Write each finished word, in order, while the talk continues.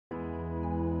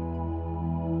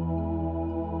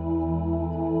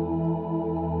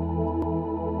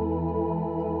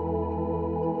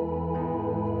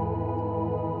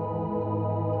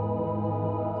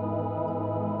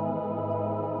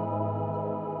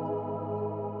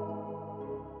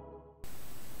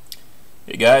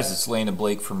Hey guys, it's Landon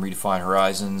Blake from Redefined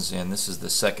Horizons, and this is the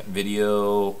second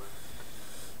video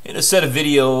in a set of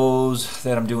videos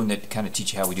that I'm doing that kind of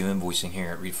teach you how we do invoicing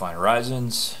here at Redefined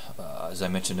Horizons. As I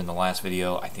mentioned in the last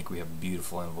video, I think we have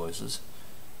beautiful invoices,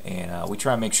 and we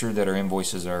try and make sure that our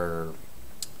invoices are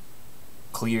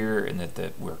clear and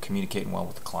that we're communicating well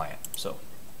with the client. So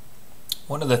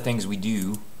one of the things we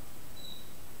do,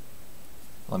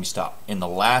 let me stop. In the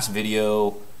last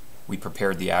video, we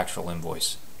prepared the actual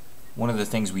invoice. One of the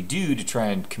things we do to try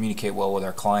and communicate well with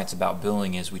our clients about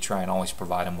billing is we try and always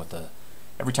provide them with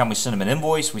every time we send them an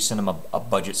invoice, we send them a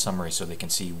budget summary so they can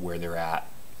see where they're at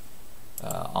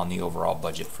on the overall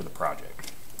budget for the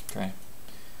project. Okay.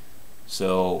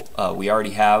 So we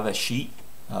already have a sheet,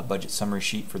 a budget summary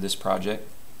sheet for this project.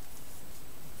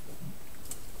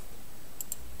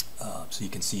 So you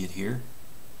can see it here.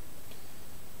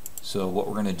 So what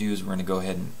we're going to do is we're going to go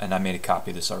ahead and I made a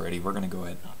copy of this already. We're going to go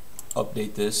ahead and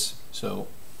update this. So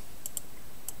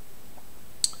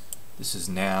this is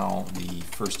now the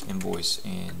first invoice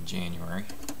in January.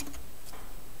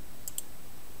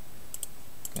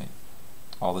 Okay,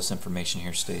 all this information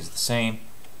here stays the same.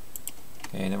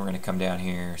 Okay, and then we're going to come down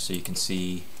here so you can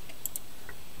see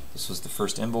this was the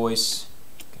first invoice.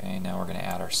 Okay, now we're going to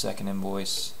add our second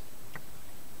invoice.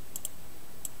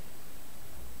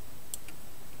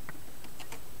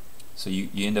 So you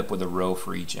end up with a row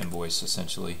for each invoice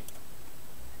essentially.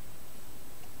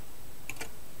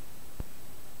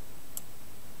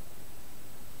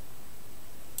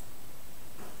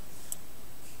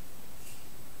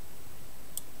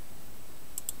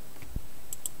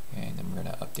 Okay, and then we're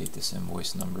going to update this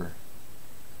invoice number.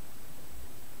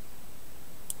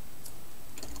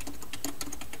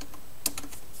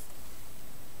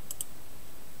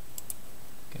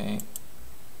 Okay.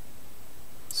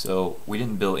 So we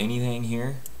didn't bill anything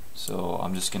here, so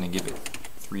I'm just going to give it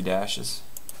 3 dashes.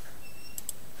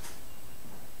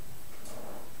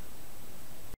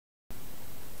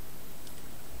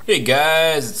 Hey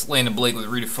guys, it's Landon Blake with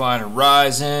Redefined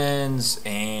Horizons,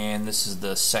 and this is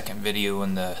the second video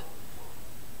in the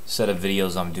set of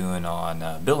videos I'm doing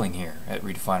on billing here at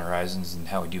Redefined Horizons and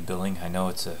how we do billing. I know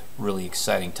it's a really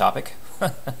exciting topic,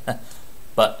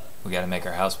 but we got to make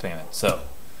our house payment. So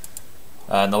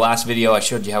in the last video I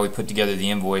showed you how we put together the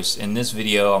invoice. In this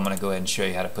video I'm going to go ahead and show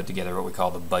you how to put together what we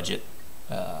call the budget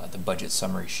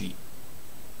summary sheet.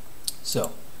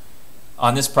 So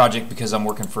on this project, because I'm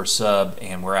working for a sub,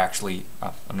 and we're actually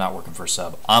I'm not working for a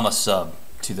sub, I'm a sub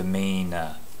to the main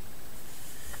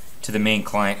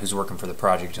client who's working for the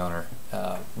project owner.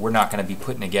 We're not going to be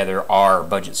putting together our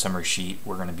budget summary sheet.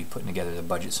 We're going to be putting together the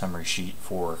budget summary sheet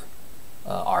for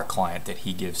our client that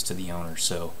he gives to the owner.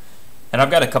 So, and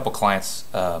I've got a couple clients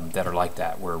that are like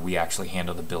that, where we actually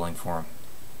handle the billing for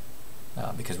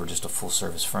them because we're just a full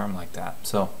service firm like that.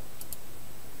 So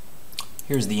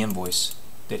here's the invoice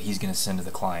that he's going to send to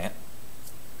the client.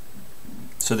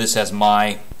 So this has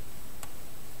my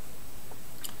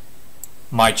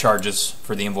charges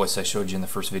for the invoice I showed you in the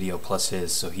first video plus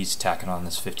his, so he's tacking on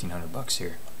this $1,500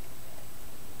 here.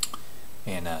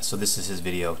 And so this is his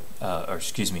video, or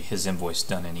excuse me, his invoice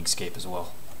done in Inkscape as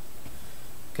well.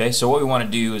 Okay, so what we want to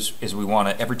do is we want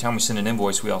to, every time we send an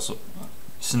invoice, we also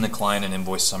send the client an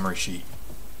invoice summary sheet.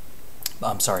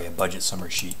 I'm sorry, a budget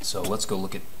summary sheet. So let's go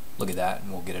look at that,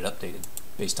 and we'll get it updated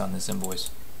based on this invoice.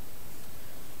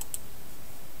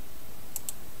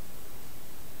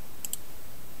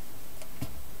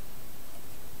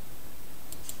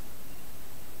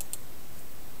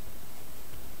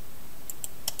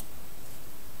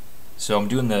 So I'm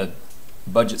doing the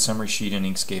budget summary sheet in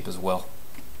Inkscape as well.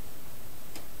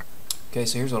 Okay,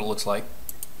 so here's what it looks like.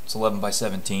 It's 11 by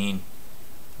 17,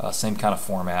 same kind of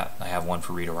format. I have one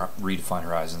for Redefined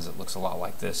Horizons. It looks a lot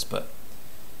like this, but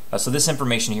so this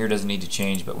information here doesn't need to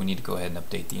change, but we need to go ahead and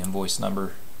update the invoice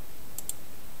number.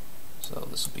 So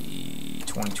this will be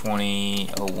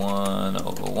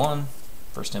 2020-01-001,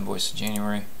 first invoice of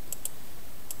January.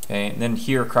 Okay, and then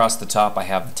here across the top I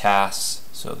have the tasks.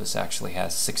 So this actually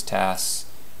has 6 tasks.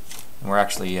 And we're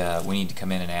actually, we need to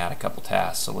come in and add a couple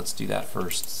tasks, so let's do that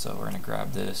first. So we're going to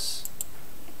grab this.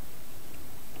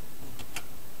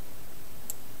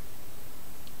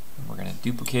 And we're going to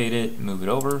duplicate it, move it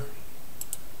over.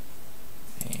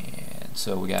 And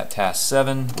so we got task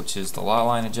 7, which is the lot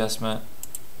line adjustment.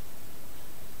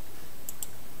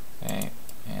 Okay,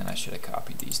 and I should have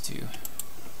copied these two.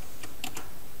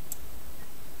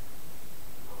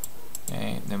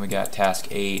 Okay, then we got task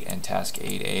 8 and task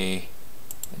 8A.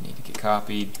 They need to get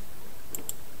copied,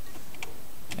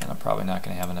 and I'm probably not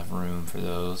going to have enough room for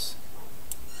those.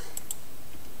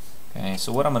 Okay,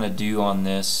 so what I'm going to do on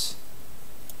this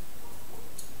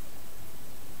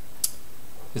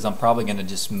is I'm probably going to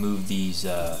just move these.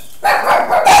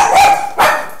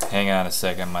 Hang on a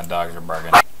second, my dogs are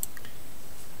barking.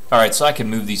 Alright, so I can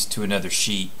move these to another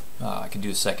sheet. I can do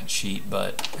a second sheet,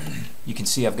 but you can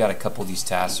see I've got a couple of these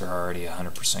tasks that are already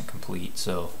 100% complete.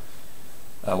 So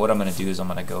what I'm going to do is I'm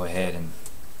going to go ahead and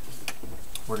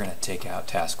we're going to take out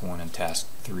task 1 and task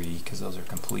 3 because those are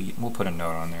complete. We'll put a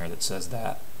note on there that says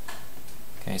that.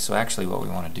 Okay, so actually what we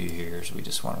want to do here is we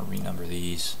just want to renumber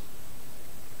these.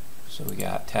 So we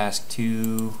got task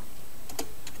 2,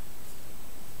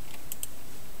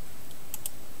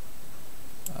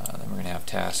 then we're going to have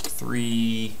task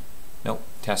 3. Nope,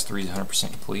 task 3 is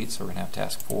 100% complete, so we're going to have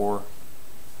task 4.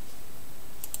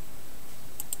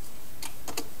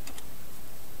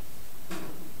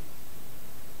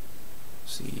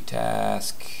 See,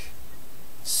 task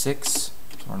 6, so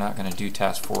we're not going to do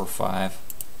task 4 or 5.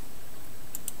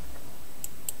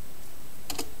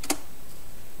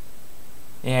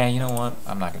 Yeah, you know what?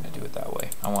 I'm not going to do it that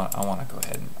way. I want to go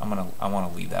ahead and I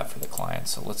want to leave that for the client.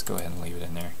 So let's go ahead and leave it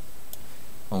in there.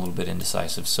 I'm a little bit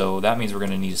indecisive. So that means we're going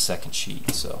to need a second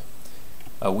sheet. So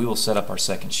we will set up our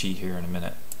second sheet here in a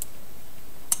minute.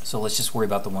 So let's just worry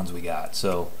about the ones we got.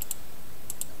 So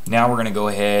now we're going to go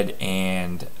ahead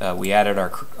and we added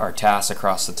our tasks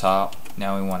across the top.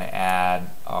 Now we want to add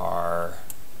our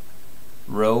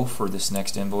row for this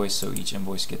next invoice. So each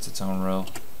invoice gets its own row.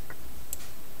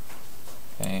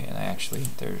 Okay, and actually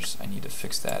I need to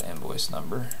fix that invoice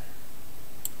number.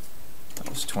 That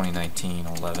was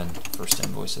 2019-11, first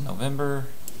invoice in November.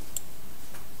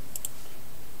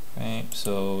 Okay,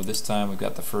 so this time we've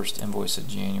got the first invoice of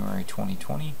January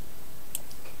 2020.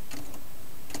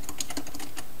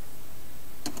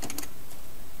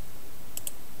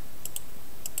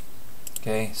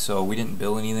 Okay, so we didn't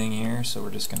bill anything here, so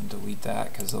we're just going to delete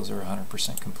that because those are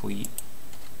 100% complete.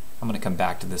 I'm going to come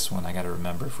back to this one. I got to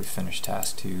remember if we finish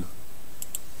task 2.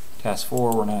 Task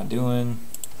 4 we're not doing.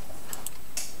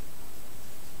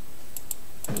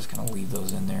 I'm just going to leave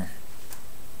those in there.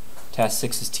 Task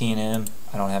 6 is T&M.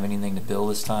 I don't have anything to bill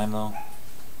this time though.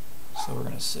 So we're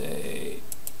going to say,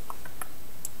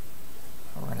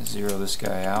 we're going to zero this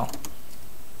guy out.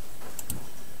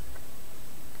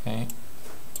 Okay.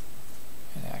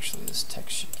 And actually this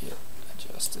text should get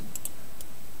adjusted.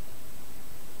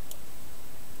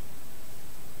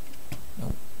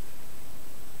 Nope.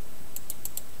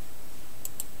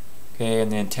 Okay,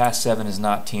 and then task 7 is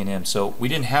not T&M. So we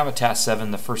didn't have a task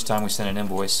 7 the first time we sent an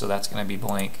invoice, so that's going to be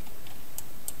blank.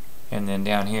 And then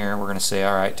down here we're going to say,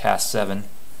 alright, task 7,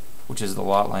 which is the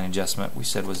lot line adjustment, we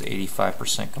said was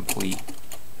 85% complete.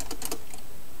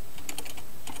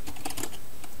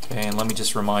 Okay, and let me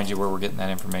just remind you where we're getting that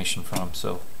information from.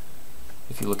 So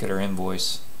if you look at our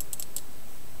invoice,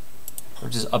 we're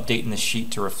just updating the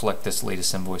sheet to reflect this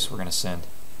latest invoice we're going to send.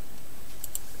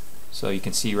 So you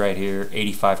can see right here,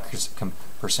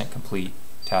 85% complete,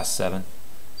 task 7,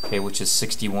 okay, which is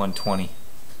 6120,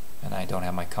 and I don't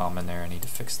have my comma in there. I need to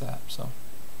fix that. So,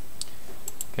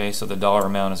 okay, so the dollar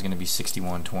amount is going to be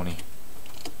 6120.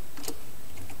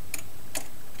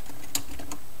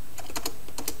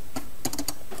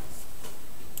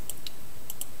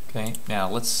 Okay, now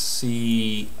let's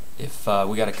see if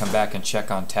we got to come back and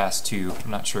check on task 2. I'm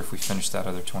not sure if we finished that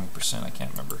other 20%. I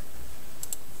can't remember.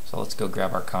 So let's go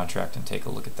grab our contract and take a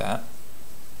look at that.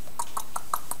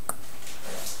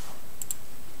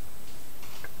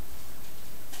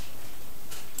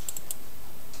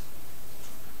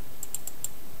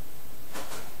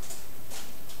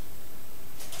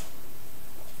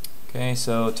 Okay,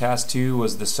 so task 2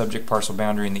 was the subject parcel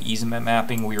boundary and the easement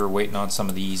mapping. We were waiting on some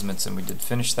of the easements and we did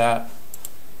finish that.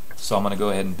 So I'm going to go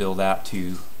ahead and bill that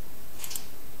to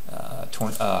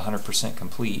 100%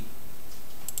 complete.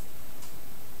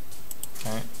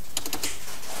 Okay,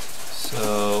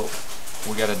 so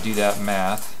we got to do that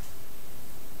math.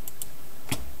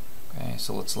 Okay,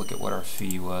 so let's look at what our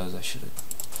fee was. I should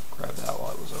have grabbed that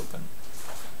while it was open.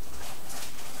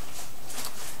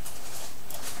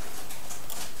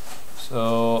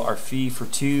 So our fee for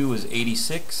 2 was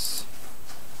 86.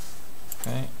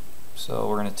 Okay, so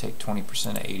we're going to take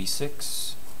 20% of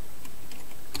 86.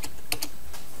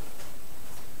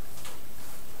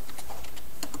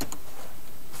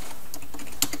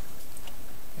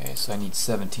 Okay, so I need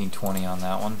 1720 on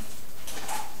that one.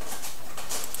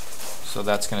 So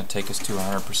that's going to take us to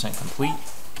 100% complete.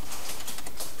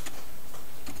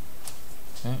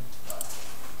 Okay.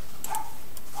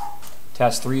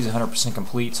 Task 3 is 100%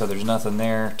 complete, so there's nothing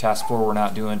there. Task 4 we're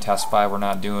not doing. Task 5 we're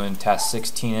not doing. Task 6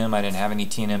 T&M, I didn't have any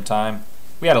T&M time.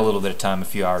 We had a little bit of time, a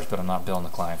few hours, but I'm not billing the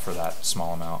client for that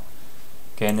small amount.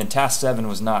 Okay, and then task 7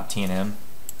 was not T&M.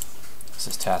 This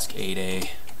is task 8A.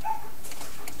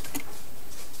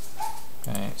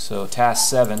 Okay, so task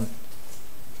 7,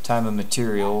 time of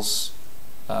materials,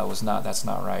 that's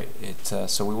not right.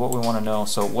 So what we want to know,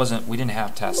 so we didn't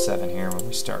have task 7 here when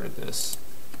we started this.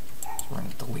 So we're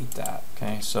going to delete that.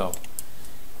 Okay, so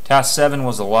task 7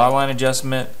 was a lot line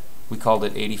adjustment. We called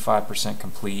it 85%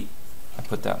 complete. I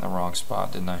put that in the wrong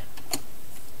spot, didn't I?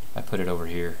 I put it over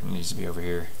here. It needs to be over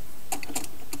here.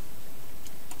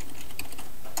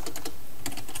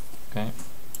 Okay,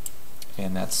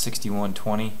 and that's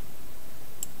 6120.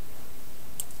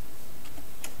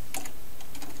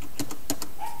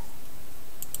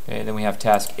 Okay, then we have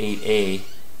task 8A,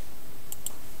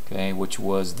 okay, which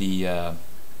was the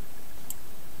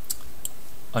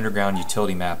underground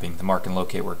utility mapping, the mark and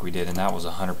locate work we did, and that was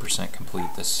 100% complete,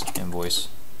 this invoice.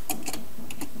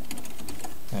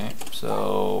 Okay,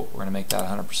 so we're going to make that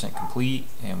 100% complete,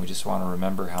 and we just want to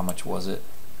remember how much was it.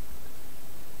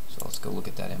 So let's go look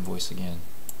at that invoice again.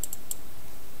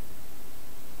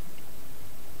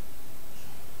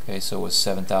 Okay, so it was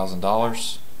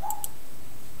 $7,000.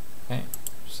 Okay,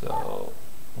 so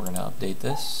we're going to update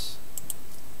this.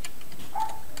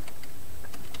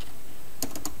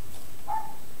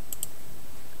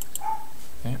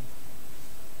 Okay.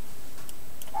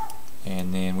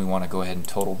 And then we want to go ahead and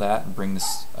total that and bring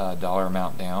this dollar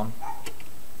amount down.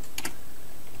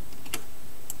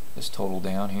 This total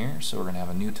down here. So we're going to have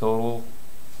a new total.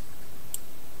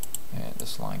 And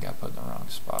this line got put in the wrong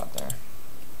spot there.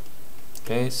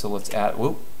 Okay, so let's add,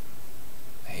 whoop.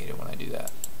 I hate it when I do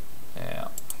that. Yeah.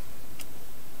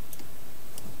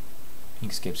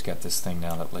 Inkscape's got this thing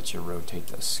now that lets you rotate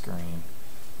the screen.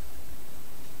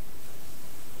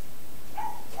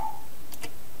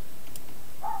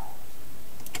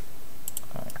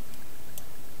 Alright.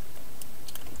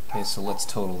 Okay, so let's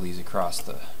total these across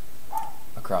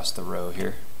the row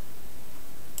here.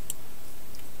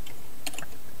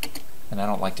 And I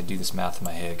don't like to do this math in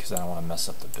my head because I don't want to mess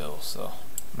up the bill, so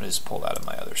I'm going to just pull that on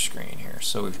my other screen here.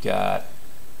 So we've got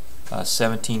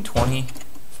 1720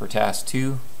 for task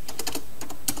 2,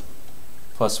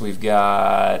 plus we've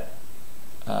got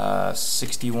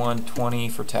 6120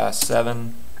 for task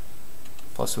 7,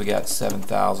 plus we got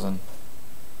 7,000.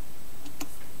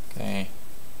 Okay,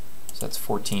 so that's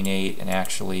 14.8, and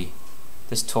actually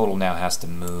this total now has to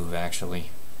move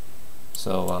actually.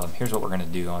 So here's what we're going to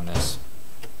do on this.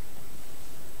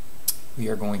 We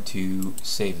are going to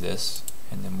save this,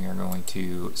 and then we are going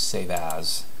to save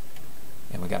as,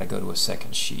 and we got to go to a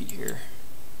second sheet here.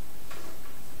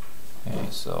 Okay,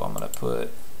 so I'm going to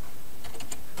put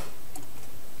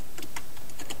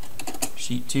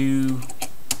sheet 2.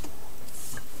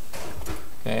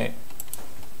 Okay,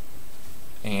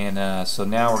 and so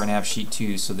now we're going to have sheet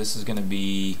 2. So this is going to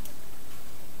be,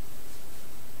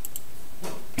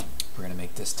 we're going to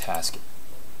make this task.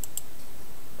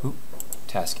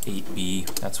 Task 8B,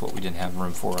 that's what we didn't have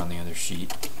room for on the other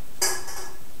sheet.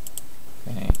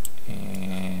 Okay,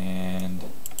 and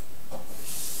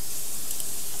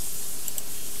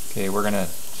okay, we're gonna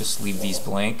just leave these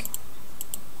blank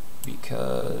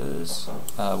because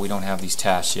we don't have these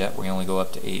tasks yet. We only go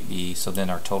up to 8B, so then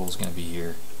our total is gonna be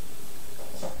here.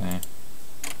 Okay.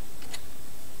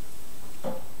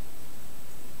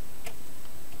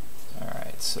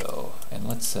 So, and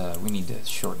let's, we need to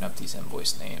shorten up these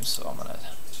invoice names, so I'm going to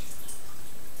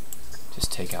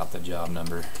just take out the job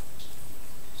number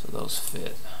so those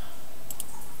fit.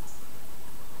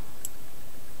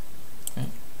 Okay.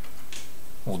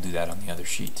 We'll do that on the other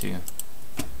sheet too.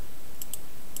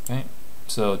 Okay,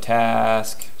 so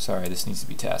task, sorry, this needs to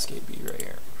be task 8B right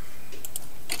here.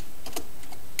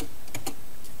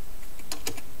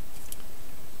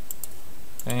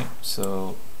 Okay,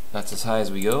 so that's as high as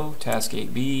we go, task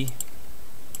 8B,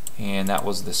 and that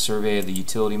was the survey of the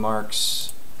utility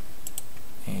marks,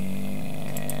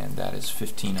 and that is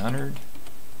 1,500,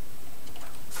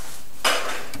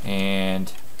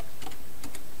 and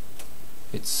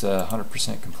it's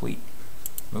 100% complete.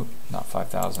 Oop, not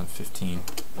 5,000, 15.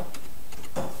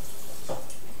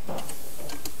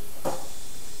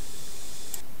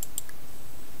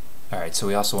 Alright, so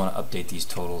we also want to update these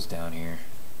totals down here.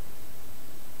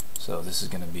 So this is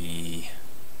going to be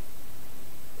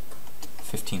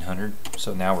 1,500.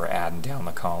 So now we're adding down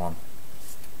the column.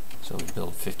 So we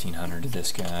build 1,500 to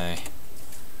this guy.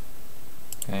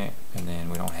 Okay, and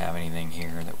then we don't have anything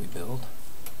here that we build.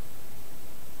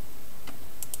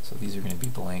 So these are going to be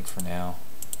blank for now.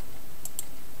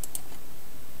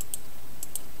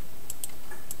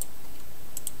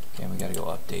 Okay, we got to go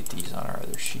update these on our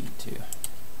other sheet too.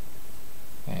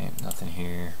 Okay, nothing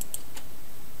here.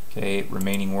 Okay,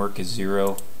 remaining work is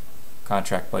 0.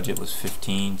 Contract budget was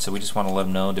 15, so we just want to let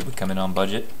them know, did we come in on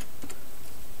budget?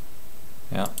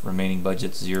 Yeah, remaining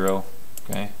budget's 0.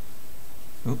 Okay.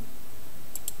 Oop.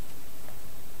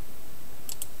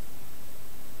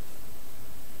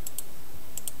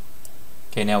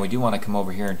 Okay, now we do want to come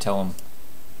over here and tell them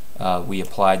we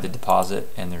applied the deposit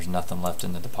and there's nothing left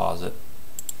in the deposit.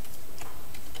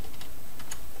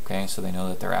 Okay, so they know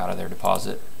that they're out of their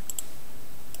deposit.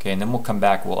 Okay, and then we'll come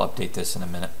back, we'll update this in a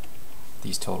minute,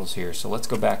 these totals here. So let's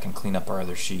go back and clean up our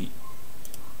other sheet.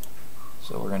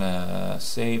 So we're gonna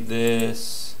save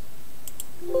this,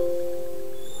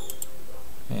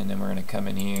 and then we're gonna come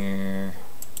in here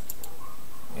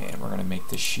and we're gonna make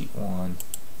this sheet 1,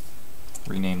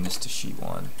 rename this to sheet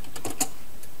 1.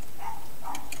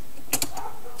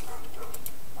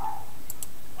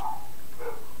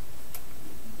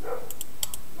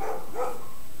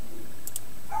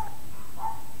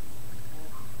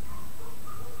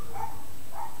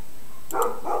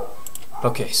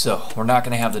 Okay, so we're not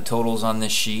going to have the totals on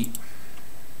this sheet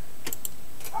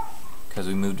because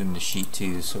we moved them to sheet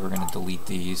 2, so we're going to delete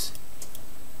these.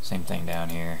 Same thing down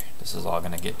here. This is all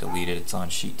going to get deleted. It's on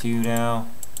sheet 2 now.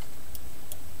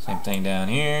 Same thing down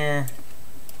here.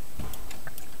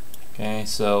 Okay,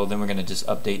 so then we're going to just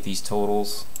update these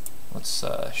totals. Let's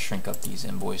shrink up these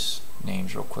invoice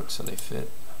names real quick so they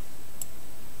fit.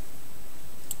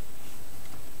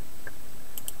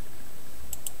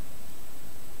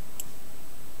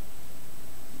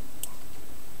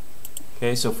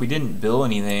 Okay, so if we didn't bill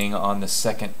anything on the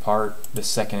second part, the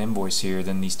second invoice here,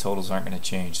 then these totals aren't going to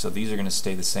change. So these are going to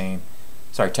stay the same.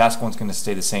 Sorry, task 1's going to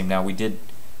stay the same. Now we did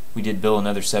bill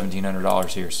another $1,700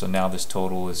 here, so now this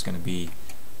total is going to be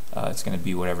it's going to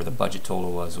be whatever the budget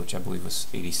total was, which I believe was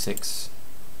 86.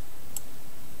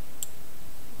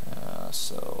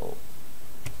 So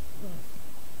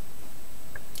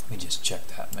let me just check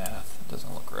that math. It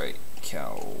doesn't look right.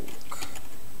 Calc.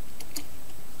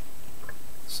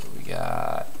 So we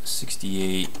got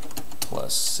 68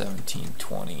 plus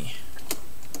 1720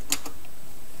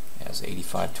 as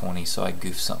 8520. So I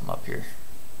goofed something up here.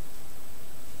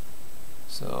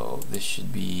 So this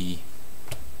should be,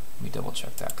 let me double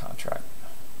check that contract.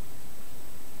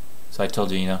 So I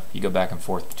told you, you go back and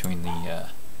forth between the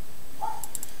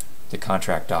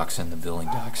contract docs and the billing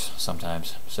docs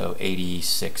sometimes. So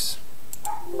 86.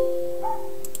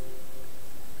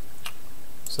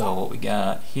 So what we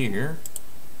got here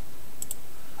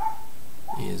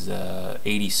is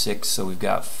 86, so we've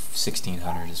got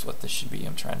 1,600 is what this should be.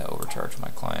 I'm trying to overcharge my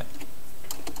client.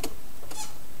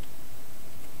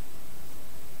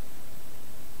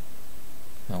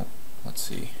 No, let's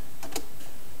see.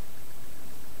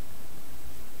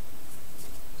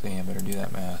 So yeah, I better do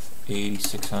that math.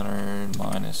 8,600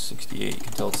 minus 68. You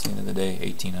can tell it's the end of the day.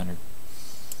 1,800.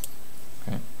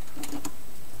 Okay.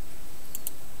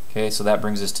 Okay, so that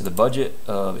brings us to the budget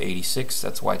of 86.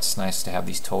 That's why it's nice to have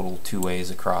these total 2 ways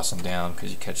across and down,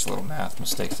 because you catch little math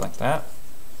mistakes like that.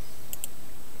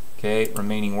 Okay,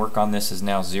 remaining work on this is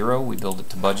now 0. We build it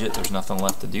to budget. There's nothing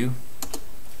left to do.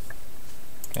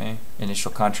 Okay,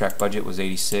 initial contract budget was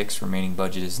 86. Remaining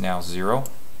budget is now 0.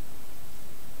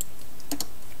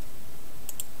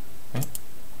 Okay.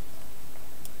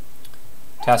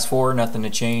 Task 4, nothing to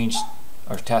change.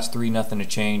 Or task 3, nothing to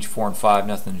change. 4 and 5,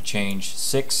 nothing to change.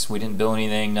 6, we didn't bill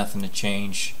anything, nothing to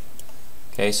change.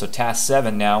 Okay, so task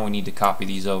 7 now, we need to copy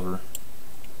these over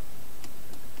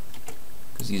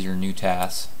because these are new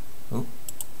tasks. Oop.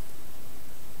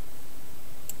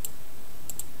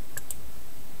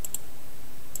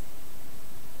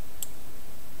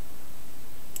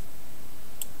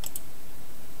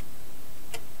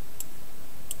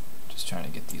 Just trying to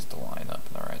get these to line up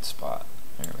in the right spot.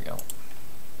 There we go.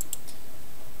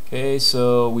 Okay,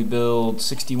 so we build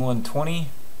 6120,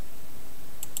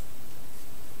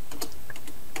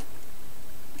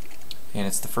 and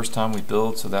it's the first time we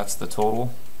build, so that's the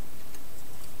total.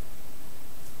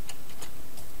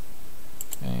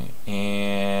 Okay,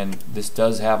 and this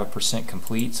does have a percent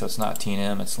complete, so it's not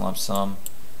T&M, it's lump sum,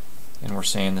 and we're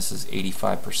saying this is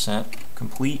 85%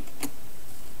 complete.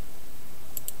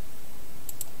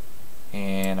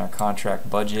 And our contract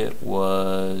budget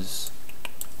was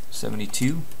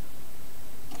 72.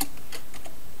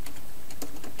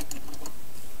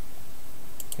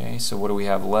 Okay, so what do we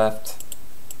have left?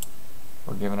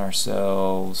 We're giving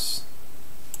ourselves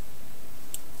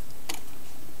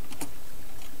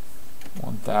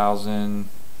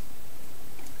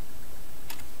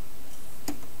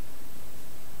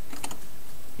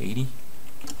 1,080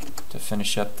 to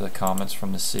finish up the comments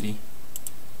from the city.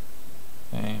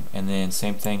 Okay, and then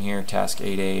same thing here, task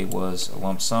 8A was a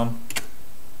lump sum.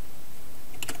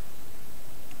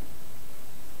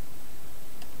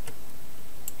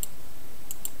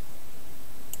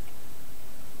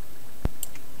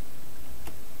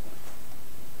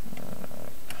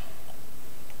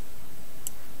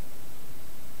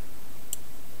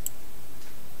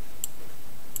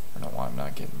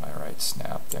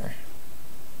 snap there.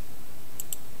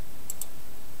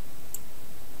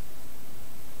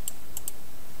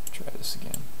 Try this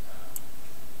again.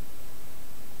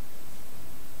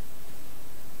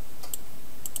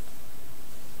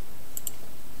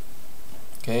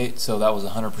 Okay, so that was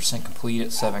 100% complete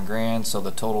at 7 grand. So the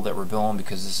total that we're billing,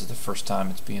 because this is the first time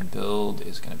it's being billed,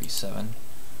 is going to be 7.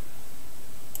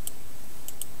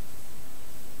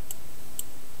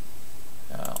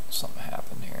 Now something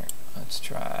happened here. Let's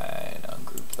try and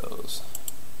ungroup those.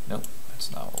 Nope,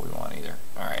 that's not what we want either.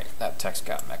 Alright, that text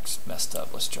got messed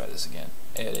up. Let's try this again.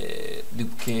 Edit,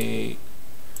 duplicate.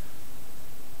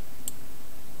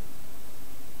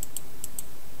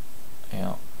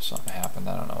 Yeah, something happened.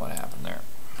 I don't know what happened there.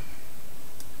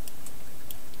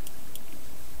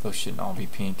 Those shouldn't all be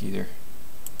pink either.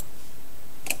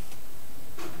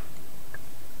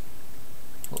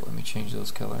 Well, let me change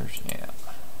those colors. Yeah.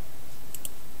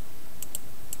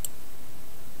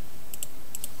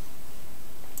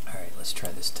 Alright, let's try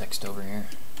this text over here.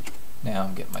 Now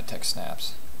I'm getting my text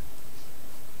snaps.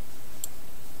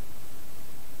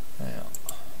 Yeah.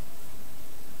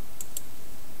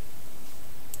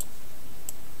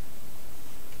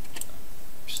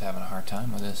 Just having a hard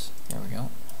time with this. There we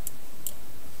go.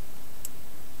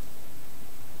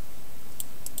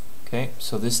 Okay,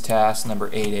 so this task, number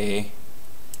 8A,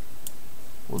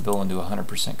 we're billing to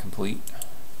 100% complete.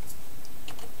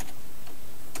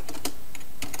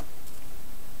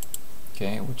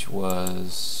 Okay, which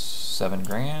was 7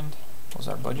 grand was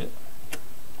our budget.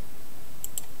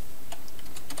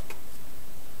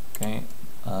 Okay,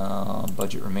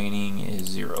 budget remaining is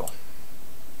 0.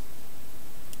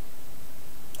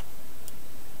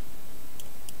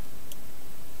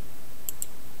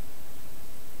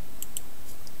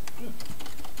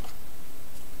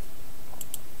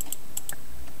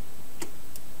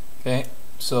 Okay,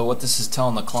 so what this is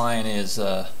telling the client is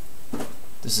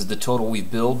this is the total we've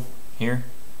billed here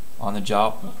on the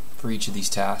job for each of these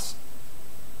tasks.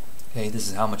 Okay, this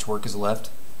is how much work is left.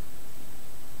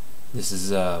 This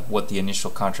is what the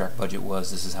initial contract budget was.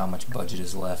 This is how much budget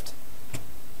is left.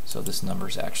 So this number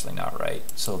is actually not right.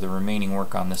 So the remaining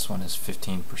work on this one is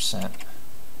 15%.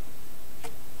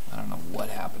 I don't know what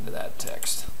happened to that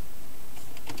text.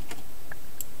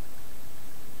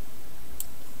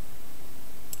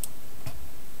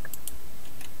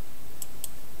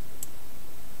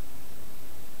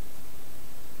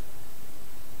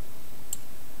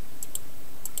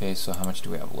 Okay, so how much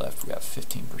do we have left? We got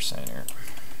 15% here.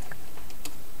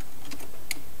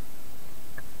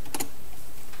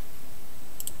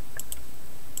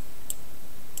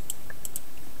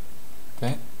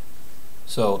 Okay,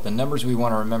 so the numbers we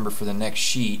want to remember for the next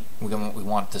sheet, we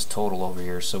want this total over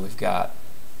here. So we've got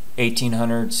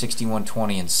 1800,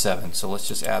 6120, and 7. So let's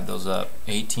just add those up.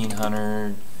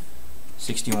 1800,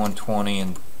 6120,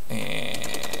 and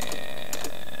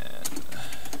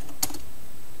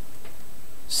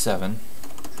 7.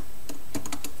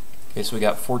 Okay, so we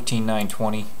got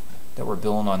 14,920 that we're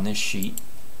billing on this sheet.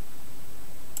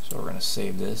 So we're going to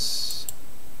save this,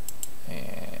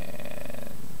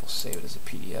 and we'll save it as a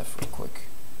PDF real quick.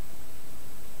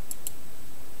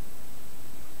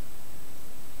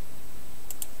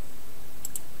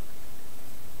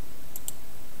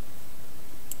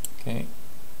 Okay,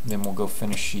 then we'll go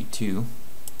finish sheet 2.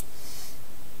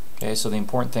 Okay, so the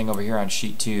important thing over here on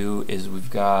sheet 2 is we've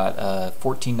got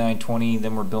 14,920,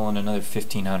 then we're billing another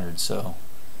 1,500, so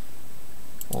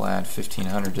we'll add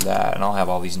 1,500 to that, and I'll have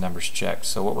all these numbers checked.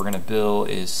 So what we're going to bill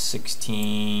is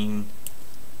 16,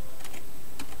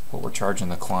 what we're charging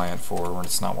the client for, when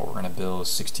it's not what we're going to bill, is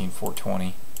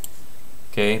 16,420.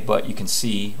 Okay, but you can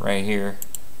see right here,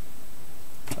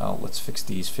 let's fix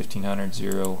these. 1,500,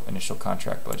 0, initial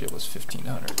contract budget was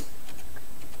 1,500.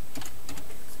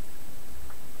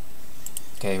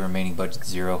 Okay, remaining budget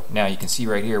 0. Now you can see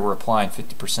right here we're applying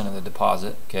 50% of the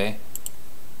deposit. Okay,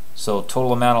 so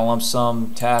total amount of lump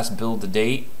sum task billed to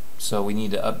date. So we need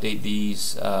to update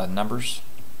these numbers.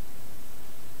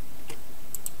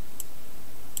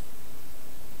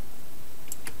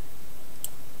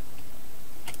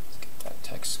 Let's get that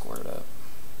text squared up.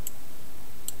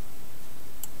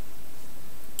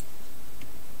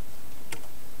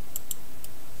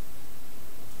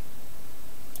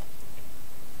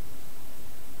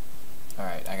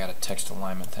 Alright, I got a text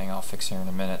alignment thing I'll fix here in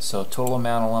a minute. So total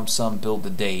amount of lump sum billed to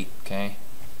date, okay?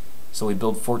 So we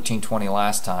billed 1420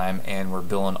 last time, and we're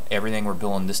billing everything we're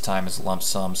billing this time is lump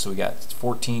sum. So we got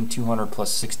 14,200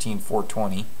 plus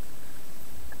 16,420.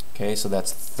 Okay, so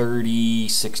that's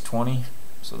 3620.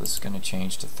 So this is going to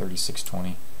change to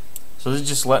 3620. So this is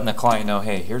just letting the client know,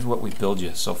 hey, here's what we billed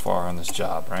you so far on this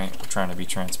job, right? We're trying to be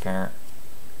transparent.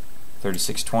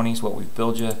 3620 is what we've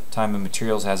billed you. Time and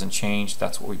materials hasn't changed.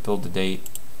 That's what we billed to date.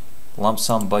 Lump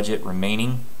sum budget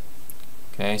remaining.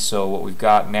 Okay, so what we've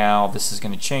got now, this is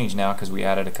going to change now because we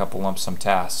added a couple lump sum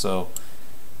tasks. So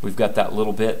we've got that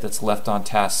little bit that's left on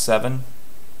task 7.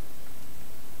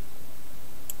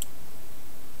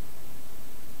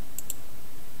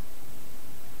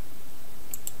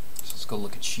 So let's go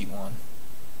look at sheet 1.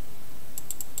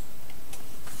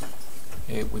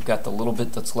 Okay, we've got the little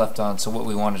bit that's left on, so what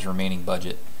we want is remaining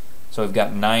budget. So we've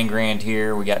got $9,000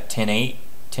 here, we got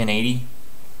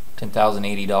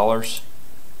 $10,080.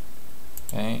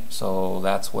 Okay, so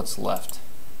that's what's left.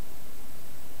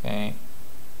 Okay,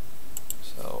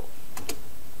 so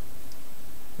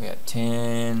we got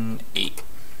 10,800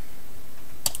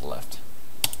 left.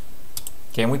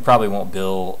 Okay, and we probably won't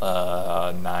bill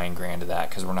 $9,000 of that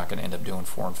because we're not going to end up doing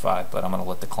 4 and 5, but I'm going to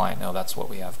let the client know that's what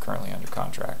we have currently under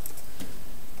contract.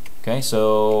 Okay,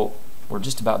 so we're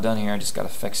just about done here. I just got to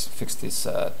fix this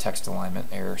text alignment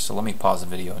error. So let me pause the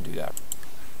video and do that.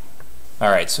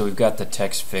 Alright, so we've got the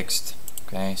text fixed.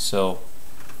 Okay, so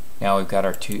now we've got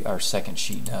our second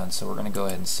sheet done. So we're going to go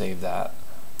ahead and save that.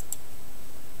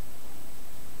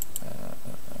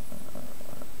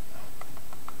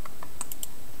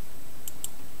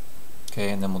 Okay,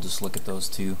 and then we'll just look at those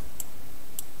two.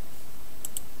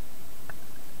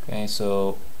 Okay,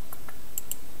 so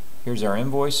here's our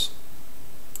invoice.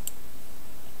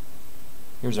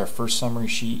 Here's our first summary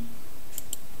sheet.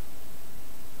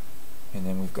 And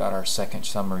then we've got our second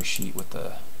summary sheet with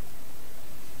the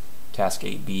task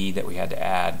 8B that we had to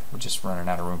add. We're just running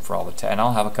out of room for all the tasks. And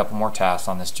I'll have a couple more tasks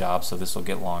on this job, so this will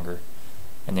get longer.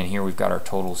 And then here we've got our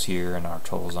totals here and our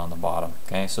totals on the bottom.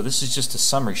 Okay, so this is just a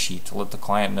summary sheet to let the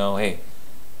client know, hey,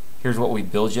 here's what we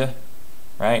billed you.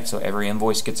 Right, so every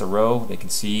invoice gets a row. They can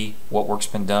see what work's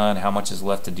been done, how much is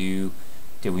left to do,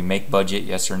 did we make budget,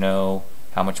 yes or no,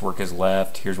 how much work is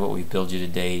left, here's what we've billed you to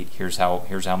date, here's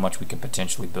how much we can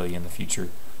potentially bill you in the future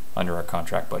under our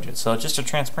contract budget. So it's just a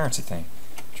transparency thing,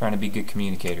 trying to be good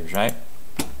communicators, right?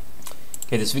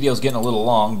 Okay, this video is getting a little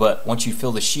long, but once you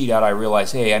fill the sheet out, I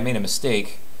realize, hey, I made a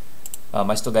mistake.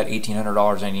 I still got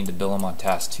 $1,800 I need to bill them on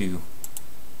task 2.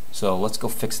 So let's go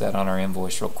fix that on our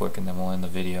invoice real quick, and then we'll end the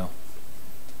video.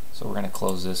 So we're going to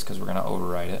close this because we're going to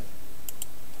overwrite it.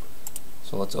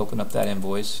 So let's open up that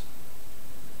invoice.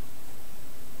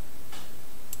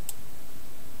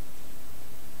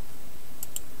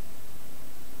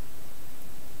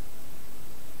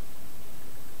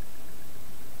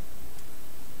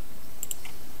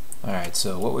 Alright,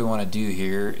 so what we want to do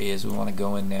here is we want to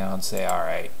go in now and say,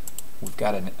 alright, we've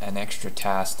got an extra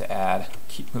task to add.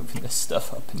 Keep moving this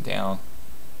stuff up and down.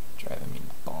 Driving me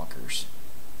bonkers.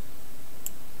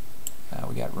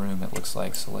 We got room, it looks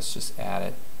like, so let's just add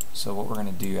it. So what we're going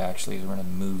to do actually is we're going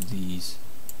to move these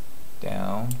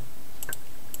down,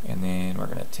 and then we're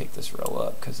going to take this row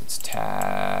up because it's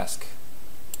task,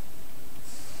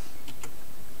 I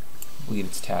believe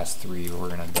it's task 3, but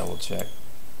we're going to double check.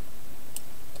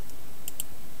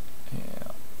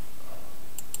 Yeah,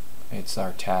 it's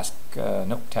our task,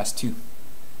 nope, task 2.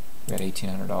 We got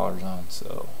 $1,800 on,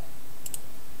 so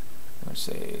I'm going to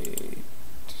say,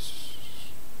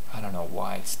 I don't know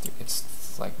why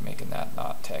it's like making that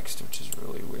not text, which is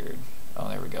really weird. Oh,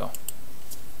 there we go.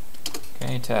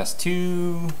 Okay, task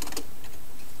 2.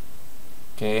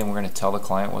 Okay, and we're going to tell the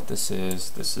client what this is.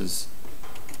 This is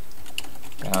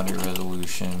boundary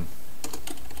resolution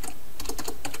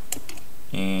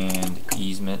and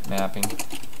easement mapping.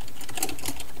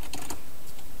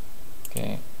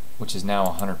 Okay, which is now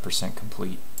 100%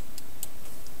 complete.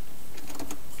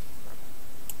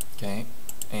 Okay,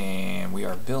 and we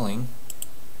are billing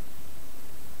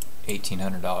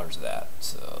 $1,800 of that.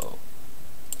 So,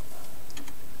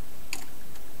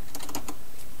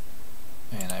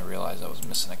 and I realized I was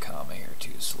missing a comma here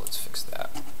too, so let's fix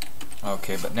that.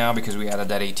 Okay, but now because we added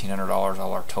that $1,800,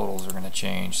 all our totals are going to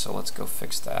change, so let's go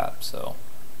fix that. So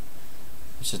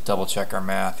let's just double check our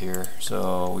math here.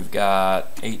 So we've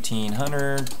got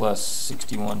 1,800 plus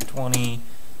 6,120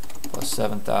 plus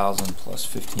 7,000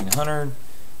 plus 1,500,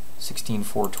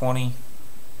 16,420,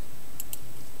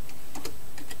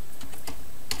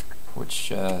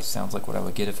 which sounds like what I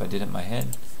would get if I did it in my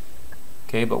head.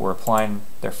 Okay, but we're applying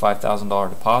their $5,000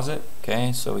 deposit.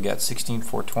 Okay, so we got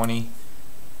 16,420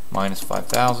 minus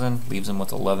 5,000 leaves them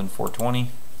with 11,420.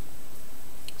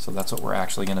 So that's what we're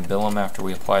actually going to bill them after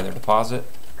we apply their deposit.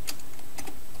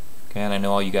 Okay, and I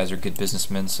know all you guys are good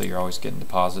businessmen, so you're always getting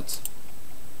deposits.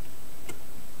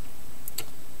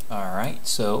 Alright,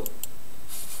 so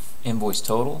invoice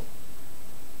total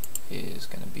is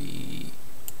going to be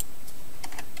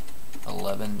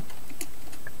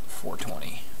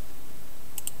 11,420.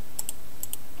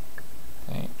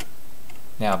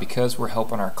 Now, because we're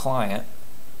helping our client,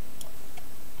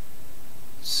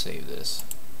 save this.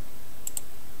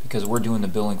 Because we're doing the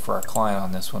billing for our client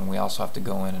on this one, we also have to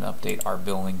go in and update our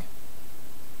billing.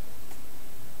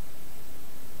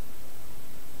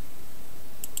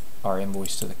 Our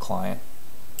invoice to the client.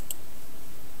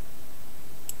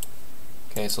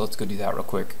 Okay, so let's go do that real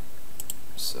quick.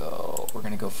 So we're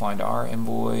going to go find our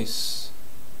invoice,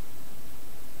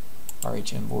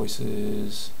 RH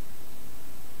invoices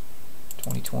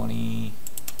 2020.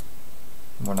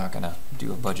 And we're not going to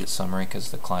do a budget summary because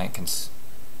the client can,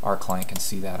 our client can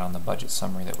see that on the budget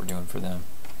summary that we're doing for them.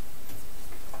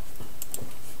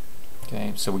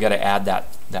 Okay, so we got to add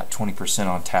that 20%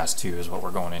 on task 2 is what we're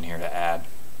going in here to add.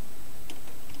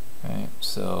 Okay,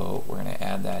 so we're going to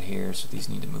add that here, so these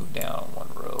need to move down one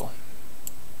row.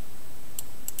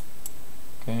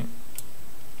 Okay.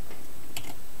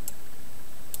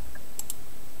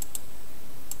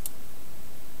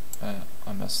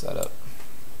 I messed that up.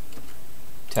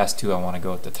 Task 2, I want to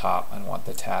go at the top. I don't want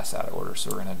the tasks out of order, so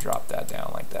we're going to drop that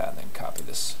down like that and then copy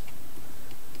this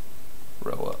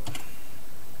row up.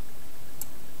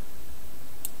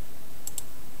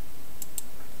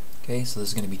 Okay, so this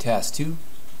is going to be task 2.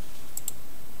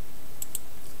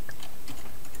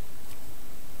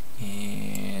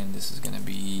 And this is going to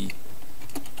be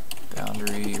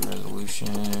boundary resolution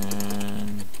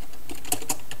and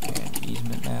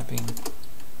easement mapping.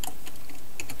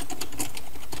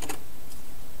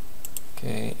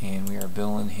 Okay, and we are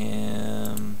billing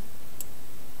him.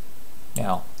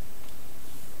 Now,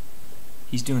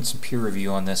 he's doing some peer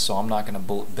review on this, so I'm not going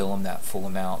to bill him that full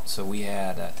amount. So we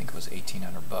had, I think it was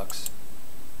 1,800 bucks.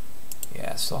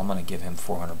 Yeah, so I'm going to give him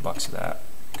 400 bucks of that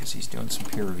because he's doing some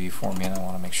peer review for me, and I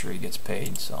want to make sure he gets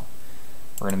paid. So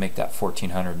we're going to make that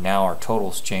 1,400. Now our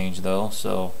totals change though,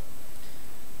 so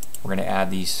we're going to add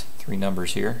these 3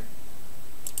 numbers here.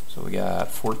 So we got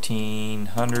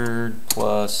 1,400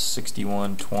 plus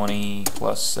 6,120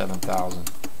 plus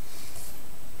 7,000.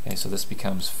 Okay, so this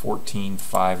becomes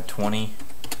 14,520,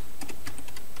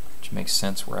 which makes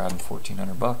sense. We're adding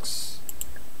 1,400 bucks.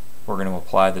 We're going to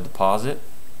apply the deposit.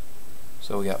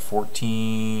 So we got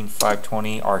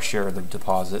 14,520, our share of the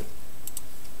deposit.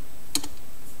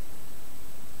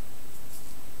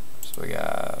 So we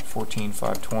got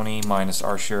 14,520 minus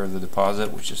our share of the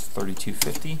deposit, which is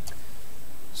 3,250.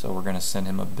 So we're going to send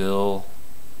him a bill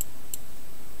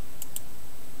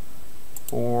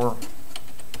for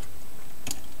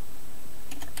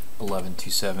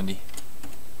 11,270.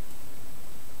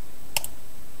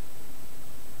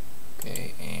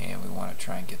 Okay, and we want to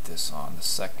try and get this on the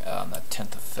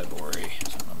 10th of February.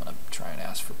 So I'm going to try and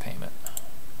ask for payment.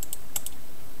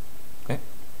 Okay.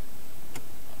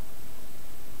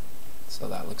 So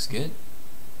that looks good.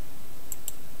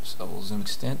 So we'll zoom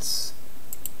extents.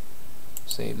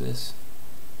 Save this.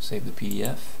 Save the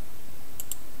PDF.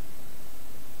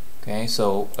 Okay,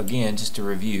 so again, just to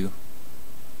review.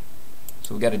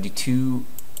 So we've got to do 2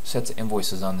 sets of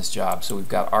invoices on this job. So we've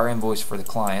got our invoice for the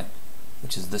client,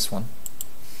 which is this one.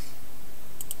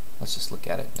 Let's just look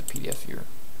at it in the PDF here.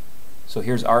 So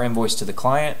here's our invoice to the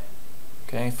client,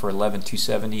 okay, for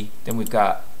 11,270. Then we've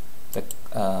got the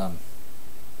let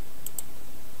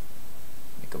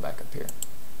me go back up here.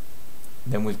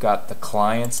 Then we've got the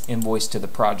client's invoice to the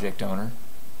project owner,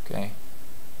 okay,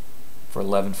 for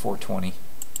 11,420.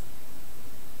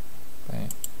 Okay.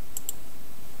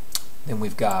 Then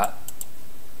we've got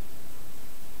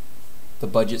the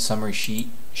budget summary sheet,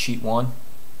 sheet 1.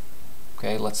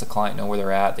 Okay, lets the client know where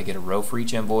they're at. They get a row for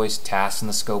each invoice, tasks and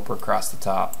the scope are across the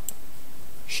top.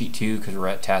 Sheet 2, because we're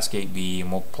at task 8B,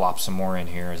 and we'll plop some more in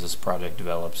here as this project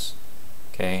develops.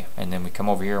 Okay, and then we come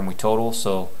over here and we total.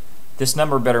 So this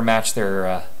number better match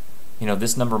their,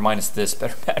 this number minus this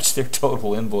better match their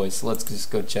total invoice. So let's just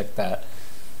go check that.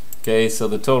 Okay, so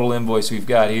the total invoice we've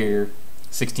got here,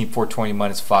 16,420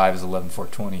 minus 5 is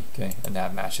 11,420. Okay, and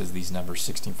that matches these numbers,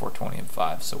 16,420 and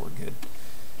 5. So we're good.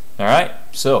 All right,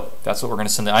 so that's what we're going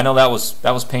to send. I know that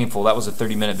was painful. That was a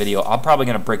 30-minute video. I'm probably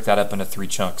going to break that up into 3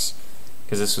 chunks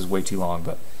because this was way too long.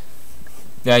 But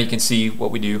now you can see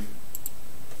what we do.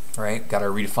 All right, got our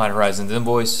Redefined Horizons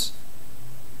invoice,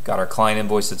 got our client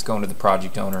invoice that's going to the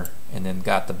project owner, and then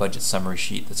got the budget summary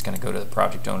sheet that's going to go to the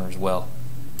project owner as well.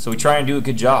 So we try and do a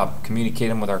good job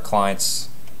communicating with our clients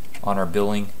on our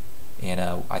billing, and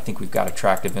I think we've got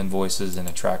attractive invoices and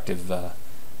attractive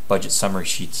budget summary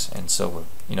sheets. And so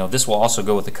this will also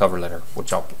go with the cover letter,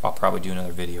 which I'll probably do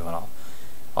another video, and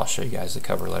I'll show you guys the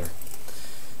cover letter.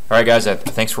 All right, guys,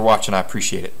 thanks for watching. I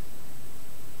appreciate it.